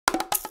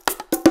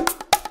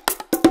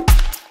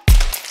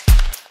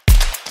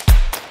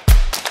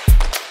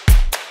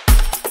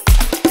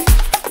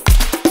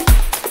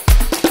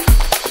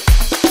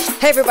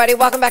Hey everybody,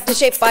 welcome back to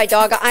Shaped by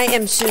Dog. I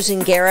am Susan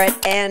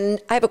Garrett,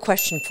 and I have a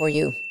question for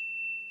you.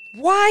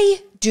 Why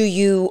do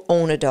you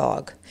own a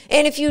dog?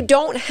 And if you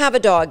don't have a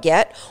dog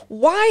yet,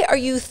 why are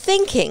you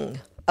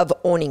thinking of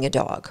owning a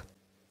dog?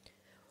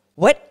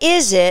 What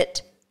is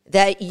it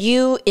that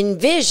you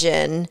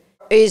envision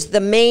is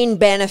the main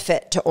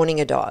benefit to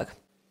owning a dog?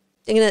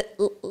 I'm going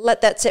to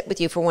let that sit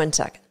with you for 1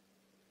 second.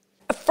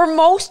 For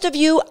most of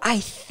you, I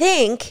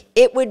think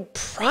it would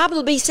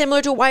probably be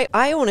similar to why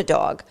I own a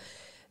dog.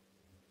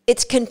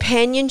 It's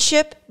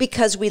companionship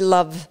because we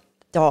love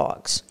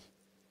dogs.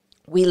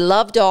 We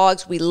love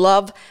dogs. We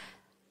love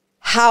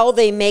how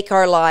they make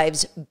our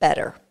lives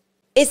better.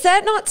 Is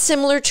that not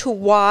similar to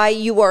why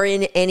you are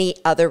in any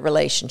other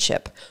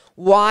relationship?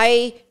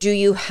 Why do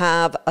you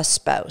have a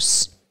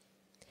spouse?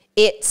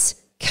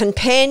 It's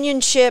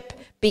companionship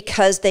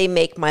because they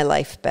make my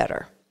life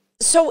better.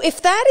 So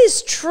if that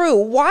is true,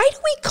 why do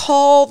we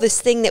call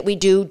this thing that we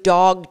do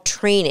dog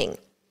training?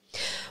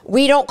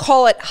 We don't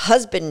call it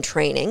husband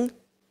training,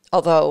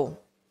 although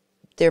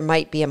there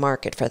might be a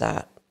market for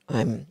that.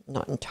 I'm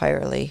not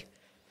entirely,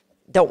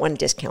 don't want to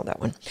discount that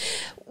one.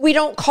 We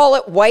don't call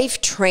it wife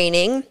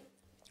training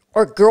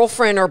or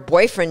girlfriend or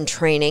boyfriend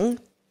training.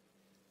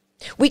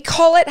 We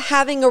call it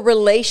having a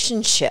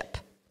relationship.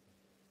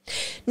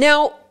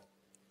 Now,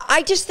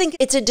 I just think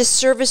it's a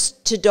disservice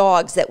to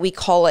dogs that we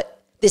call it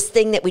this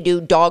thing that we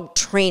do dog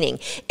training.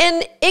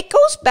 And it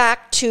goes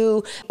back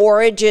to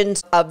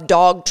origins of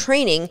dog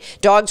training.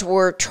 Dogs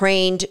were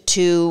trained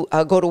to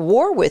go to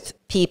war with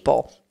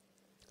people.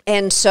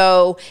 And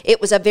so it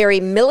was a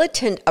very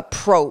militant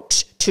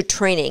approach to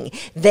training.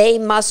 They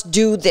must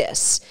do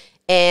this.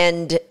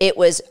 And it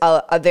was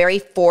a very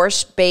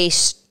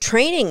force-based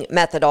training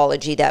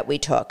methodology that we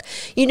took.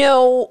 You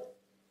know,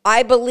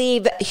 I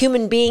believe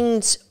human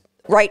beings,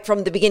 right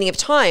from the beginning of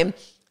time,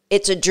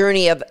 it's a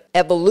journey of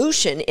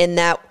evolution in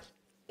that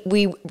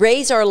we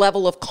raise our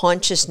level of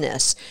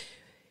consciousness.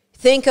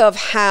 Think of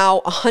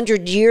how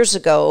 100 years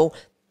ago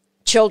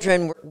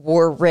children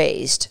were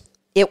raised.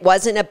 It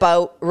wasn't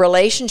about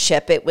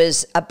relationship. It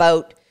was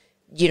about,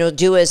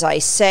 do as I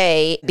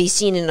say, be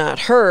seen and not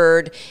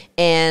heard,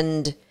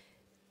 and,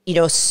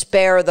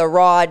 spare the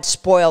rod,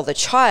 spoil the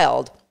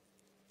child.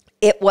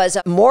 It was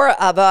more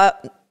of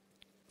a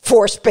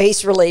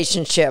force-based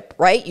relationship,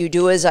 right? You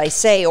do as I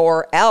say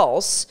or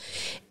else.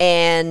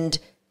 And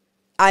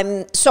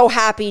I'm so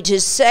happy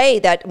to say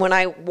that when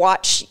I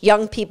watch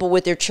young people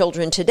with their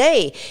children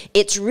today,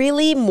 it's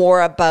really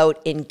more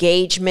about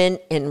engagement,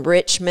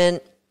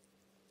 enrichment,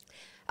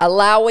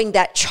 allowing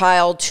that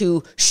child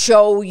to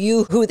show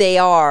you who they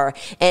are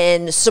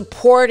and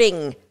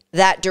supporting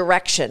that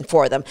direction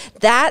for them.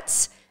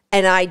 That's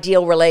an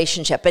ideal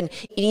relationship. And,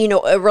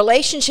 a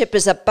relationship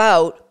is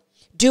about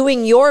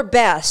doing your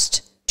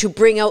best to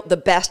bring out the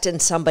best in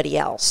somebody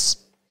else.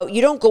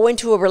 You don't go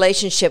into a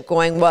relationship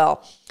going,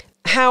 well,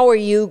 how are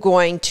you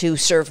going to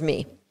serve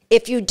me?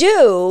 If you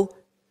do,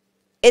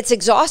 it's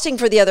exhausting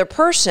for the other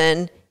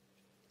person,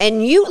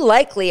 and you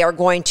likely are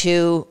going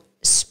to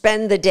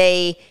spend the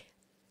day,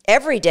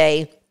 every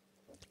day,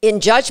 in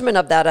judgment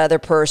of that other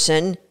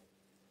person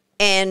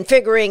and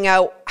figuring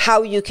out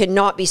how you can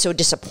not be so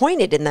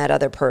disappointed in that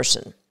other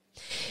person.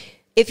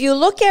 If you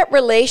look at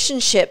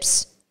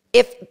relationships,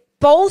 if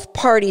both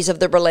parties of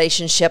the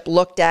relationship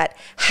looked at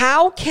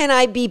how can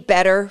I be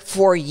better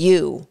for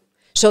you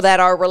so that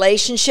our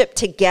relationship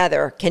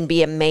together can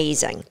be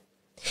amazing.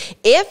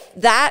 If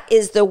that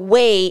is the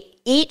way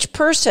each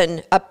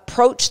person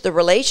approached the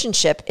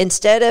relationship,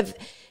 instead of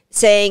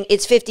saying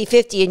it's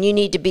 50-50 and you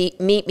need to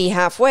meet me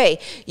halfway,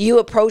 you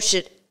approach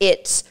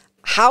it's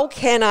how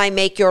can I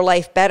make your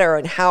life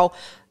better,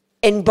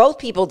 and both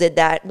people did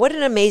that, what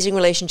an amazing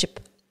relationship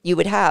you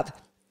would have.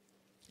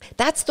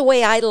 That's the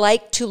way I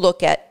like to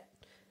look at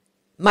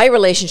my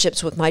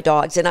relationships with my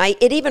dogs. And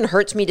it even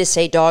hurts me to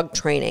say dog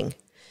training.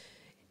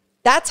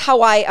 That's how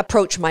I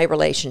approach my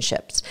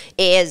relationships,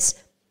 is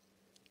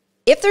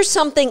if there's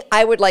something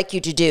I would like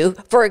you to do,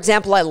 for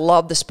example, I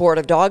love the sport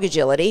of dog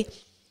agility,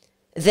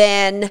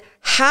 then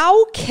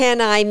how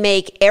can I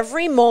make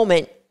every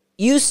moment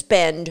you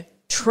spend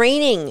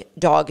training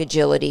dog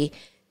agility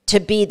to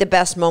be the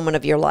best moment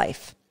of your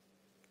life?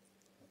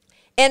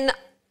 And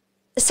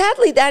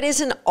sadly, that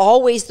isn't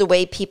always the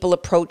way people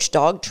approach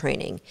dog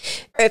training.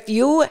 If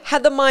you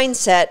have the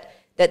mindset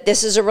that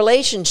this is a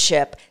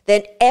relationship,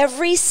 then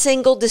every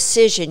single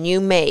decision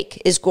you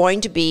make is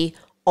going to be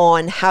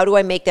on how do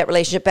I make that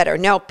relationship better.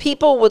 Now,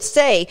 people would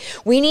say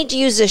we need to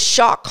use a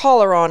shock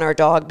collar on our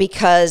dog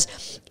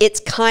because it's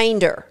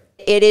kinder.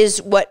 It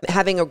is what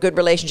having a good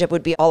relationship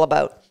would be all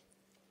about.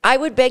 I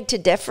would beg to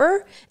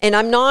differ, and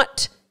I'm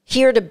not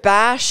here to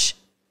bash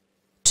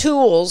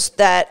tools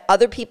that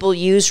other people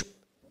use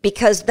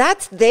because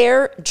that's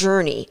their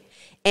journey.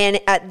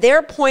 And at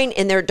their point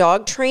in their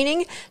dog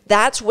training,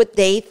 that's what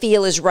they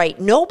feel is right.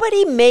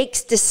 Nobody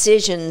makes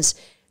decisions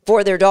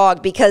for their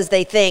dog because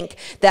they think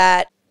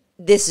that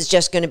this is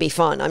just going to be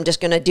fun. I'm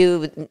just going to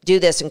do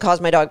this and cause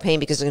my dog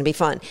pain because it's going to be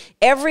fun.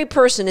 Every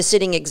person is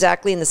sitting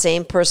exactly in the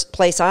same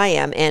place I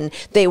am, and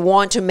they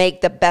want to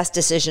make the best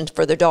decisions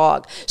for their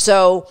dog.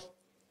 So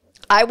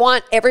I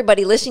want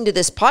everybody listening to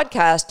this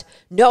podcast,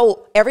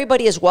 know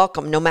everybody is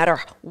welcome, no matter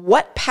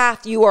what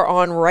path you are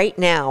on right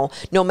now,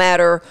 no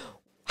matter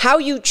how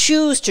you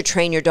choose to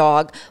train your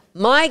dog.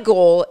 My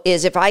goal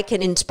is, if I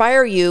can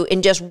inspire you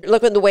and just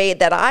look at the way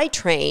that I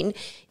train,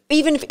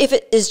 even if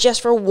it is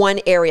just for one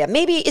area.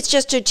 Maybe it's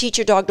just to teach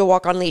your dog to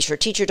walk on leash or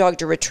teach your dog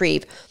to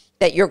retrieve,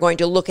 that you're going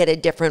to look at a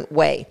different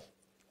way.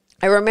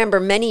 I remember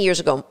many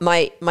years ago,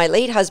 my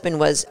late husband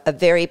was a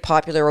very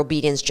popular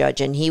obedience judge,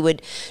 and he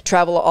would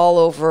travel all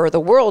over the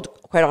world,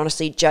 quite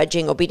honestly,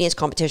 judging obedience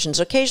competitions.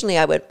 Occasionally,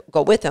 I would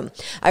go with him.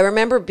 I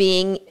remember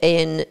being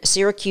in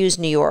Syracuse,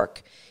 New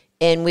York,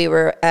 and we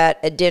were at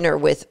a dinner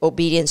with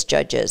obedience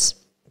judges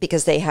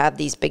because they have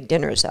these big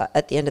dinners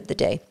at the end of the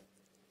day.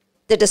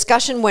 The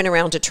discussion went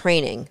around to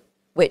training,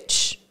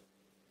 which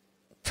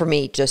for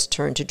me just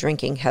turned to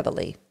drinking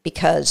heavily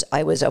because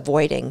I was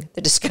avoiding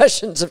the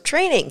discussions of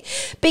training.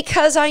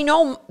 Because I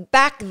know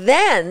back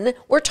then,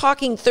 we're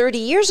talking 30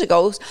 years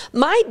ago,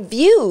 my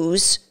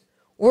views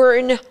were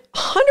in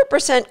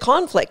 100%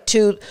 conflict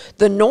to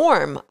the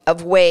norm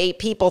of way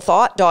people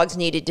thought dogs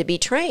needed to be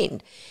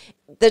trained.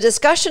 The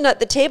discussion at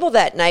the table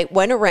that night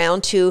went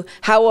around to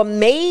how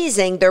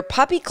amazing their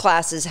puppy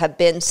classes have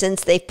been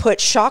since they've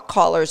put shock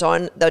collars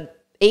on the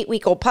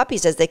 8-week-old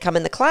puppies as they come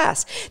in the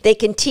class. They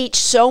can teach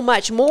so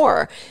much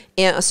more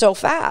so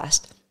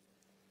fast.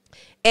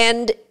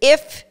 And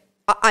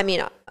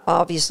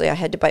obviously I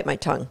had to bite my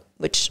tongue,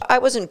 which I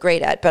wasn't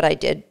great at, but I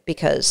did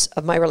because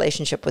of my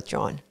relationship with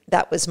John.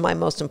 That was my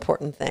most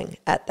important thing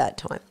at that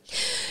time.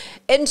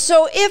 And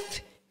so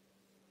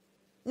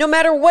no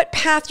matter what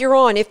path you're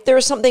on, if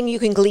there's something you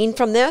can glean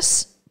from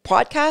this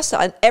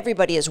podcast,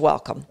 everybody is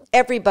welcome.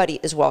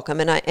 Everybody is welcome.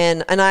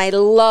 And I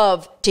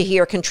love to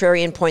hear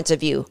contrarian points of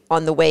view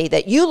on the way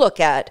that you look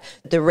at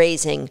the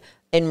raising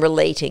and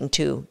relating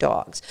to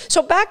dogs.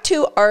 So back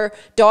to our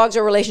dogs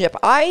or relationship.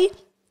 I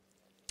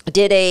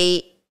did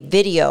a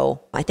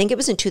video, I think it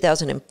was in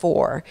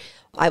 2004.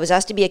 I was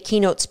asked to be a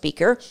keynote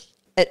speaker.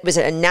 It was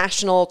a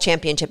national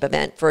championship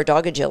event for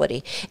dog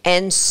agility.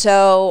 And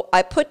so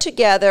I put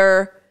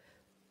together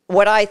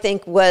what I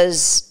think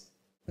was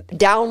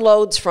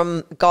downloads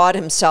from God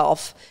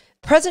himself,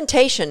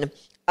 presentation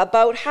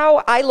about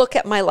how I look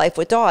at my life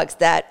with dogs,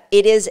 that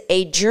it is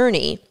a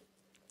journey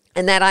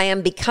and that I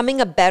am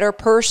becoming a better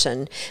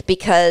person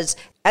because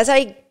as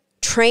I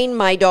train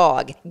my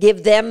dog,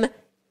 give them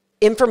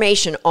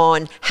information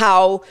on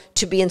how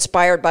to be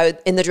inspired by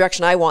in the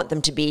direction I want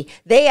them to be,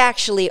 they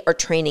actually are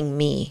training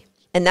me.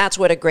 And that's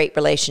what a great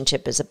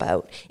relationship is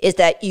about, is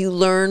that you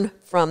learn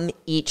from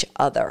each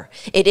other.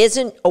 It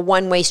isn't a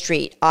one-way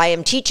street. I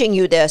am teaching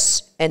you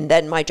this and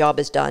then my job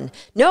is done.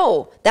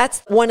 No, that's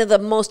one of the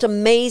most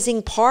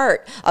amazing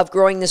part of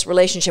growing this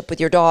relationship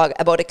with your dog,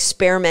 about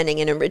experimenting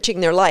and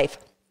enriching their life,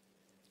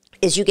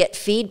 is you get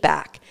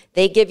feedback.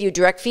 They give you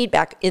direct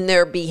feedback in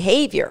their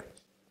behavior.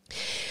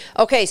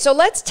 Okay, so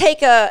let's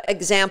take an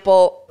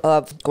example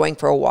of going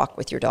for a walk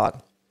with your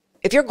dog.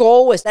 If your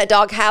goal was that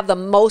dog have the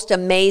most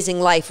amazing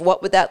life,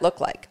 what would that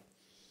look like?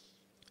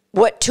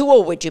 What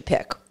tool would you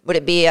pick? Would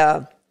it be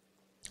a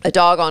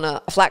dog on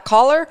a flat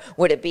collar?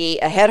 Would it be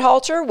a head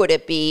halter? Would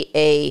it be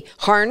a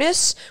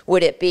harness?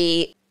 Would it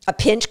be a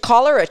pinch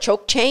collar, a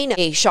choke chain,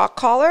 a shock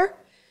collar?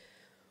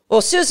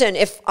 Well, Susan,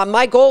 if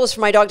my goal is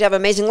for my dog to have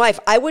an amazing life,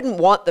 I wouldn't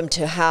want them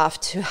to have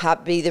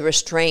be the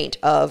restraint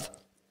of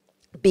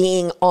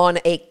being on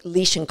a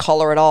leash and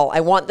collar at all. I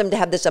want them to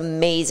have this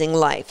amazing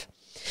life.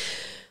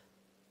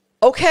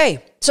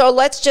 Okay, so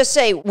let's just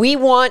say we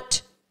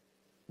want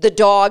the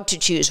dog to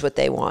choose what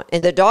they want.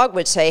 And the dog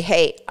would say,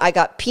 hey, I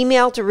got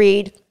P-mail to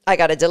read. I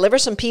got to deliver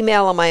some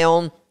P-mail on my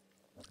own.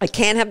 I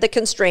can't have the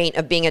constraint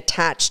of being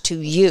attached to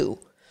you.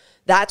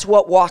 That's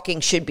what walking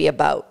should be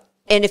about.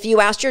 And if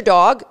you asked your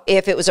dog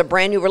if it was a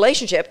brand new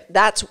relationship,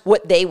 that's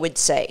what they would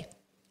say.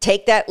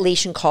 Take that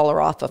leash and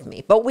collar off of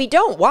me. But we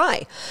don't.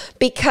 Why?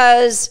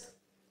 Because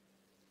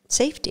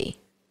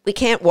safety. We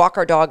can't walk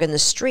our dog in the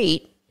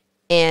street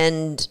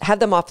and have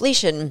them off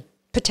leash and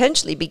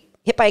potentially be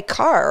hit by a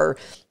car or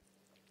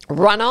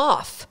run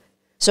off.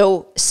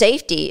 So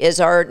safety is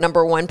our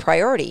number one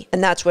priority.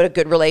 And that's what a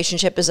good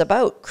relationship is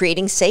about,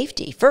 creating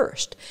safety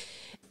first.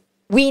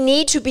 We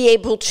need to be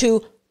able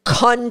to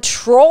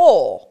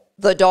control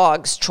the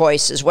dog's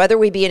choices, whether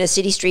we be in a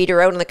city street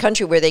or out in the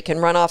country where they can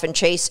run off and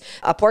chase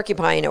a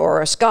porcupine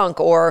or a skunk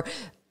or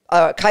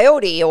a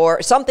coyote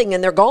or something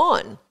and they're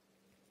gone.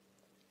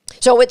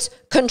 So it's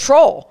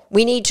control.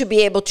 We need to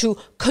be able to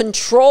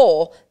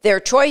control their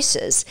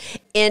choices.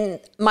 In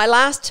my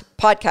last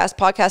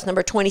podcast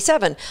number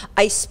 27,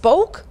 I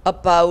spoke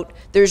about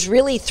there's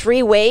really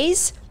 3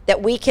 ways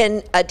that we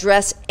can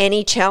address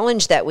any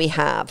challenge that we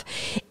have.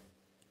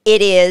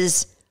 It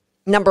is,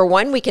 number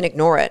 1, we can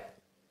ignore it.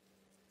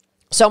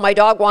 So my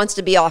dog wants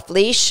to be off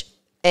leash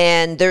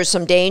and there's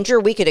some danger.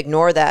 We could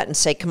ignore that and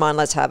say, come on,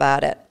 let's have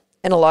at it.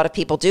 And a lot of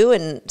people do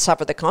and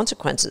suffer the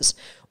consequences.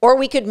 Or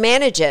we could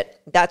manage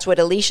it. That's what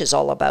a leash is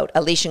all about.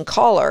 A leash and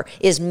collar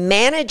is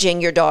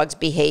managing your dog's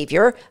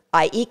behavior,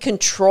 i.e.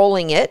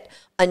 controlling it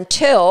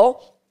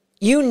until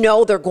you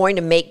know they're going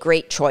to make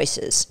great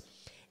choices.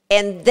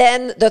 And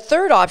then the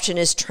third option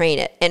is train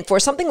it. And for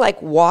something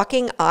like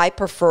walking, I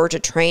prefer to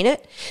train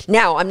it.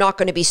 Now, I'm not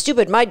going to be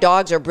stupid. My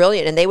dogs are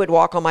brilliant and they would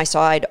walk on my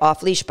side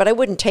off leash, but I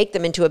wouldn't take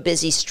them into a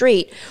busy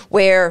street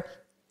where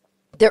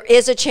there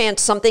is a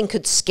chance something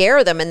could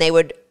scare them and they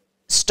would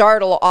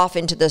startle off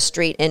into the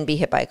street and be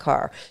hit by a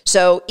car.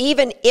 So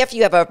even if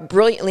you have a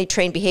brilliantly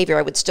trained behavior,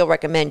 I would still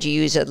recommend you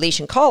use a leash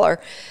and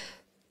collar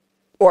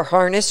or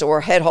harness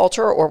or head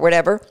halter or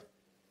whatever.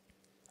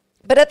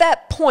 But at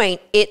that point,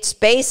 it's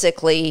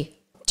basically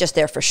just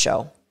there for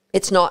show.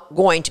 It's not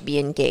going to be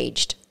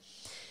engaged.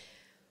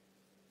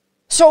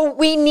 So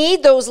we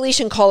need those leash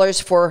and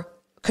collars for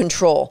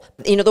control.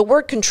 You know, the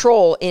word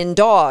control in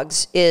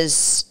dogs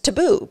is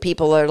taboo.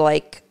 People are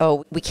like,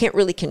 oh, we can't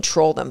really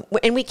control them.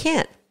 And we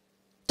can't.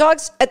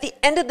 Dogs, at the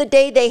end of the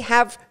day, they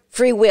have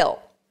free will.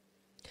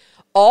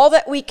 All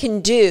that we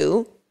can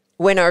do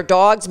when our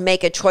dogs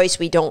make a choice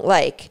we don't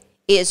like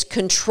is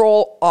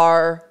control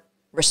our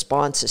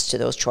responses to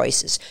those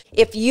choices.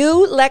 If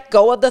you let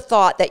go of the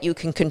thought that you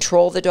can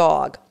control the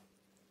dog,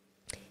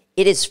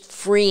 it is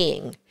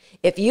freeing.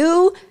 If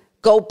you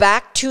go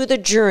back to the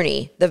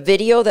journey, the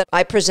video that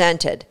I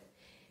presented,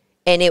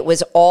 and it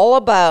was all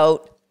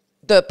about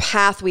the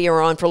path we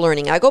are on for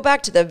learning. I go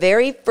back to the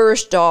very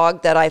first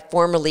dog that I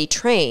formerly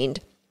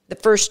trained, the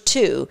first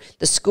two,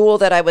 the school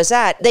that I was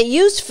at. They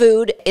used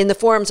food in the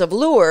forms of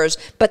lures,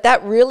 but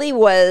that really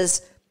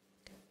was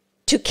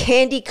to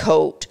candy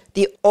coat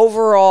the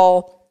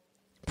overall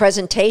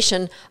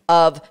presentation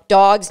of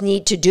dogs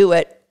need to do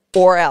it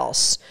or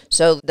else.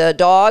 So the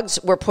dogs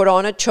were put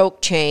on a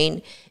choke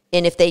chain,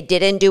 and if they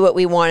didn't do what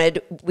we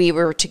wanted, we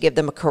were to give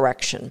them a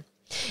correction.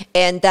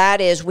 And that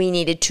is, we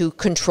needed to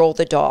control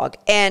the dog.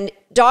 And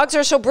dogs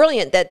are so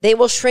brilliant that they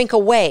will shrink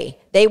away.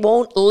 They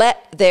won't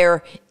let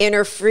their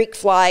inner freak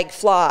flag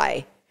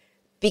fly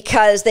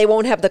because they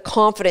won't have the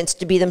confidence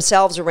to be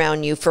themselves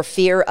around you for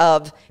fear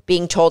of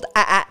being told,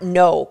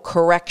 no,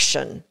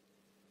 correction.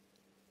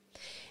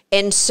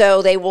 And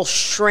so they will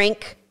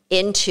shrink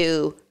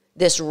into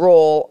this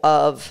role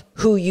of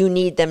who you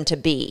need them to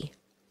be.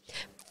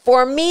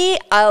 For me,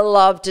 I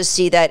love to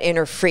see that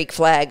inner freak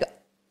flag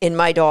in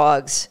my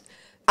dogs.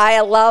 I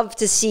love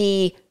to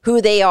see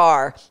who they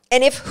are.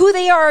 And if who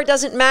they are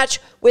doesn't match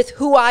with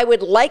who I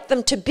would like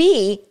them to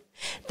be,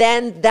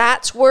 then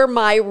that's where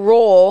my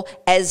role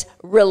as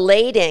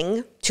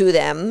relating to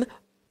them,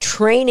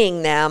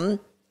 training them,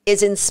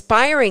 is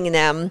inspiring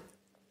them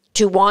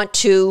to want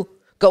to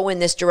go in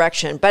this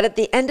direction. But at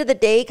the end of the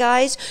day,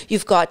 guys,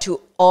 you've got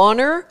to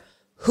honor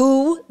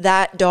who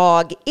that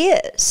dog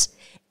is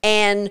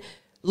and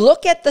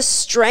look at the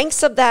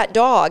strengths of that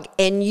dog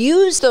and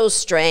use those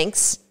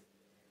strengths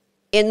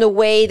in the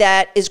way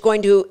that is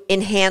going to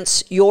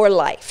enhance your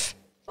life.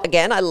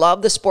 Again, I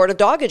love the sport of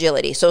dog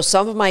agility. So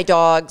some of my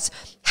dogs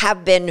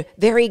have been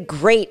very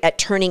great at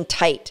turning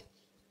tight,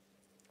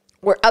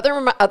 where other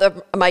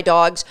of my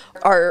dogs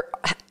are,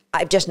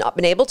 I've just not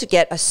been able to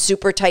get a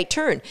super tight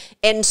turn.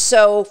 And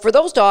so for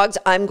those dogs,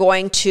 I'm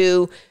going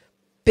to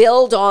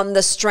build on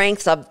the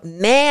strength of,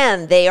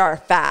 man, they are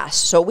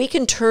fast. So we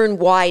can turn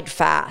wide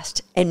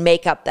fast and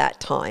make up that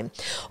time.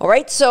 All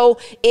right. So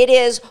it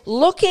is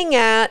looking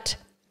at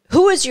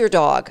who is your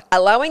dog,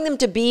 allowing them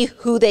to be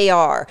who they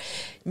are,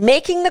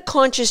 making the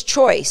conscious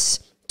choice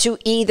to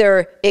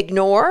either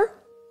ignore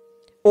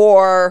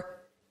or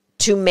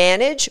to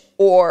manage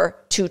or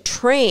to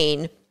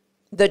train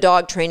the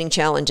dog training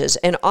challenges.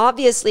 And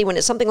obviously, when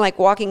it's something like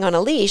walking on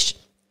a leash,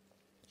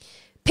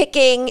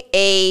 picking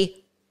a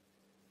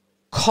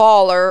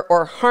collar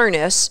or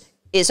harness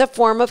is a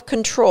form of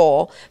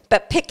control,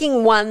 but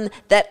picking one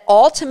that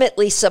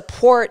ultimately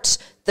supports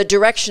the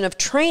direction of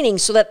training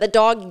so that the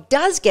dog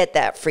does get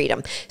that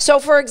freedom. So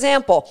for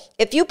example,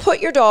 if you put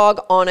your dog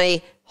on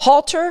a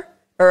halter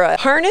or a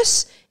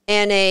harness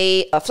and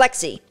a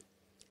flexi,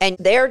 and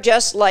they're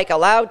just like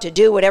allowed to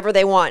do whatever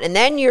they want, and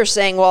then you're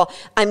saying, well,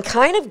 I'm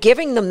kind of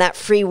giving them that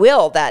free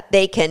will that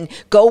they can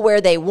go where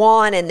they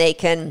want and they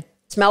can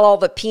smell all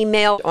the pea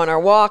mail on our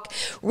walk.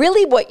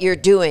 Really what you're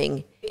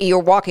doing, you're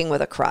walking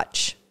with a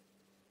crutch.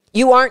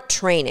 You aren't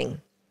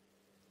training.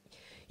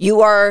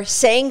 You are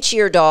saying to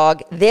your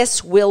dog,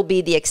 this will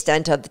be the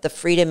extent of the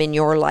freedom in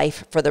your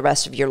life for the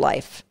rest of your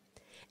life.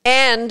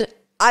 And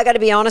I got to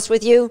be honest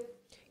with you,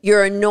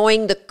 you're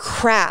annoying the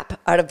crap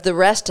out of the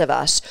rest of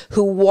us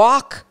who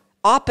walk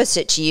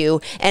opposite to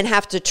you and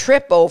have to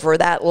trip over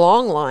that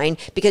long line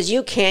because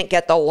you can't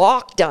get the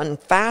lock done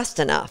fast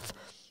enough.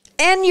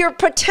 And you're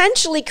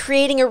potentially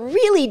creating a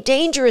really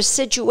dangerous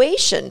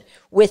situation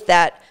with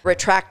that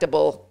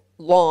retractable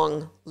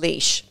long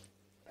leash.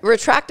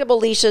 Retractable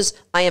leashes,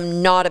 I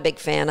am not a big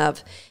fan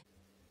of.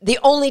 The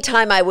only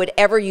time I would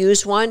ever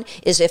use one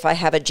is if I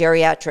have a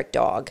geriatric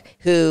dog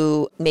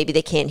who maybe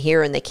they can't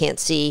hear and they can't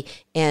see,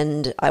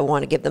 and I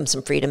want to give them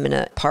some freedom in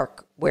a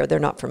park where they're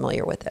not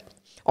familiar with it.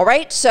 All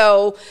right.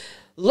 So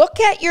look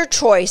at your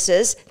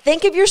choices.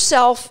 Think of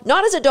yourself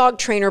not as a dog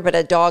trainer, but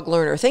a dog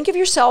learner. Think of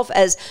yourself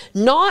as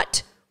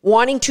not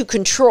wanting to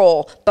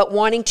control, but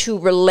wanting to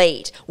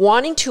relate,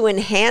 wanting to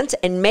enhance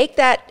and make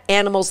that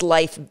animal's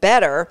life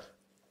better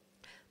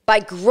by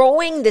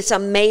growing this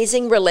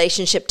amazing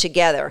relationship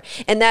together.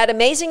 And that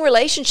amazing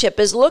relationship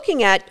is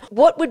looking at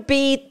what would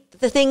be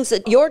the things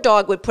that your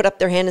dog would put up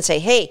their hand and say,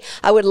 hey,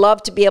 I would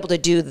love to be able to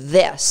do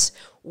this.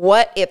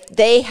 What if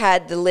they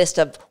had the list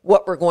of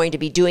what we're going to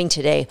be doing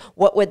today?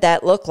 What would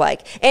that look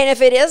like? And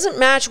if it doesn't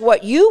match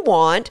what you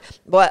want,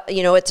 but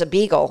it's a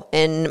beagle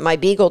and my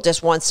beagle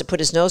just wants to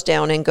put his nose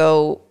down and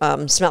go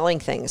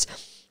smelling things.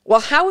 Well,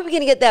 how are we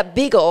going to get that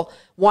beagle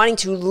wanting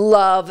to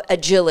love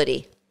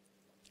agility?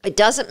 It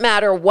doesn't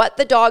matter what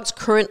the dog's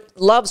current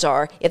loves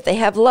are. If they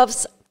have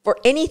loves for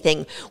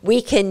anything,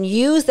 we can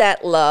use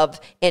that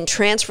love and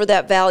transfer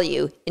that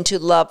value into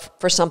love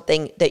for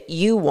something that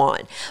you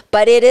want.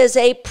 But it is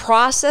a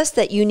process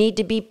that you need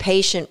to be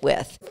patient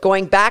with.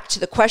 Going back to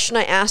the question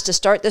I asked to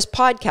start this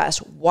podcast,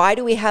 why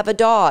do we have a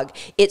dog?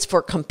 It's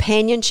for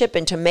companionship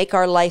and to make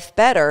our life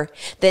better.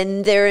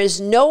 Then there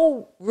is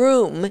no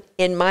room,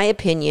 in my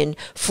opinion,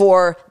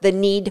 for the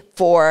need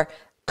for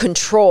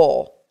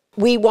control.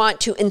 We want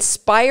to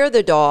inspire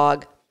the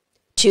dog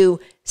to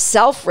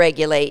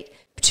self-regulate,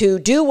 to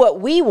do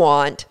what we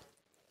want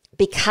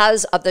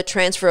because of the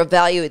transfer of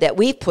value that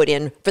we've put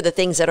in for the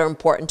things that are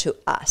important to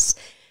us.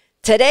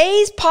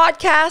 Today's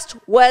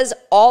podcast was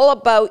all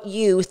about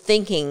you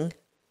thinking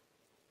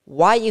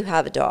why you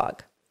have a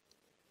dog,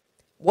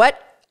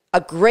 what a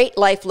great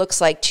life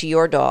looks like to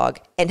your dog,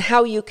 and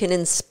how you can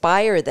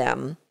inspire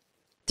them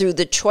through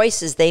the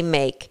choices they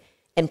make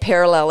and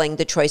paralleling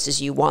the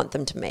choices you want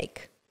them to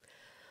make.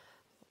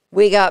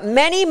 We got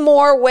many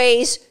more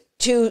ways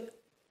to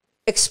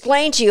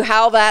explain to you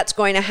how that's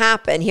going to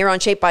happen here on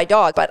Shaped by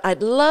Dog, but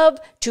I'd love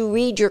to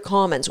read your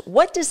comments.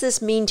 What does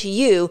this mean to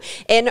you?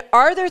 And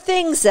are there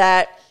things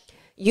that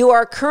you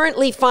are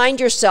currently find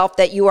yourself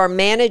that you are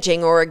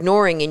managing or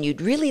ignoring and you'd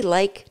really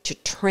like to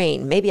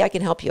train? Maybe I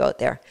can help you out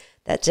there.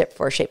 That's it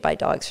for Shaped by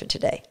Dogs for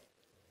today.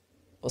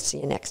 We'll see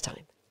you next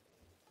time.